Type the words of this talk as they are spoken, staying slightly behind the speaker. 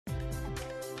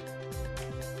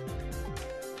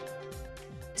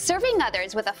Serving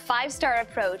others with a 5-star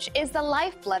approach is the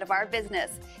lifeblood of our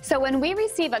business. So when we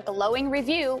receive a glowing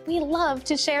review, we love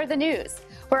to share the news.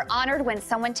 We're honored when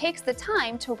someone takes the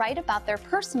time to write about their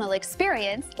personal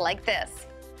experience like this.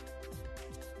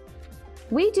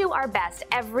 We do our best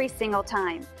every single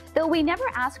time. Though we never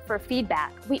ask for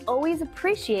feedback, we always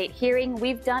appreciate hearing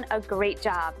we've done a great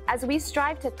job as we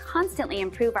strive to constantly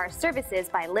improve our services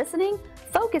by listening,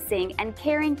 focusing, and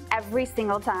caring every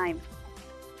single time.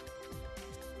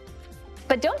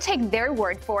 But don't take their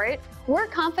word for it. We're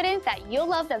confident that you'll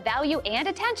love the value and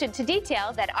attention to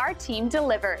detail that our team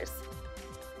delivers.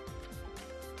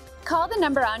 Call the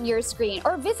number on your screen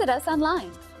or visit us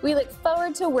online. We look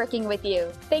forward to working with you.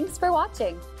 Thanks for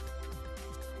watching.